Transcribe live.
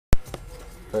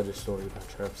Photostory by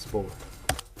Bohr.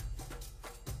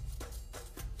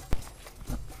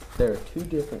 There are two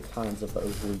different kinds of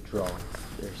overlay drawings.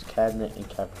 There's cabinet and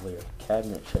cavalier.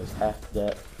 Cabinet shows half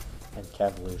depth and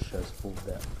cavalier shows full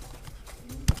depth.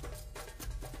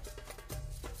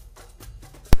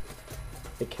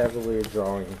 A cavalier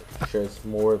drawing shows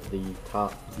more of the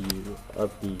top view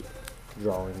of the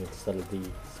drawing instead of the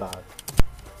side.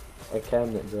 A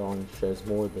cabinet drawing shows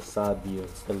more of the side view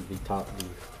instead of the top view.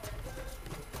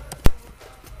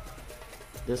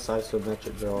 This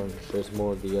isometric drawing shows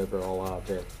more of the overall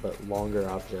object, but longer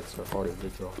objects are harder to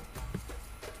draw.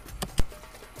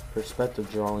 Perspective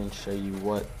drawings show you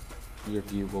what your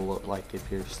view will look like if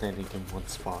you're standing in one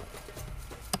spot.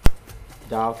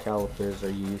 Dial calipers are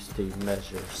used to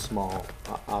measure small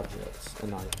objects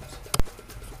and items.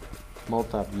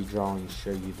 Multi-view drawings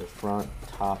show you the front,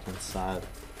 top, and side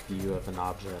view of an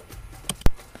object.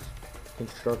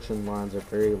 Construction lines are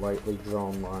very lightly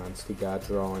drawn lines to guide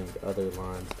drawing other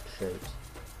lines and shapes.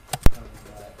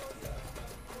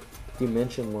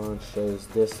 Dimension line shows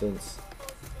distance.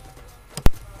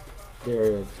 There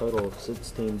are a total of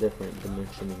 16 different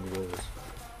dimensioning rules.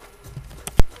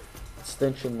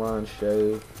 Extension lines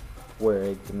show where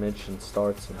a dimension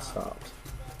starts and stops.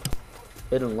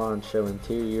 Hidden lines show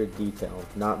interior detail,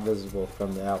 not visible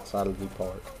from the outside of the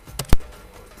part.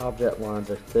 Object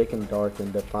lines are thick and dark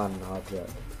and define an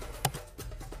object.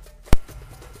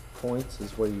 Points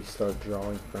is where you start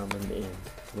drawing from and end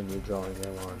when you're drawing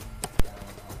a line.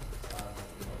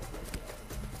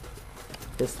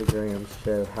 Histograms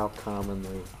show how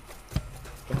commonly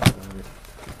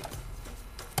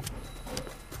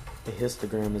a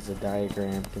histogram is a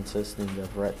diagram consisting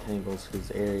of rectangles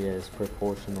whose area is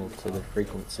proportional to the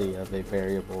frequency of a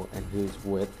variable and whose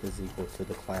width is equal to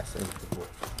the class interval.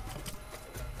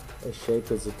 A shape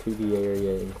is a 2D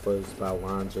area enclosed by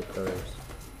lines or curves.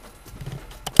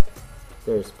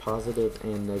 There is positive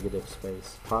and negative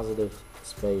space. Positive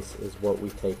space is what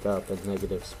we take up and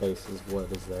negative space is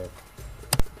what is there.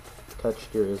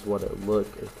 Texture is what it looks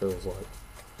or feels like.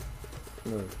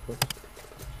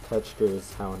 Texture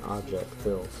is how an object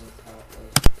feels.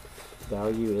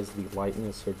 Value is the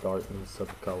lightness or darkness of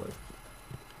the color.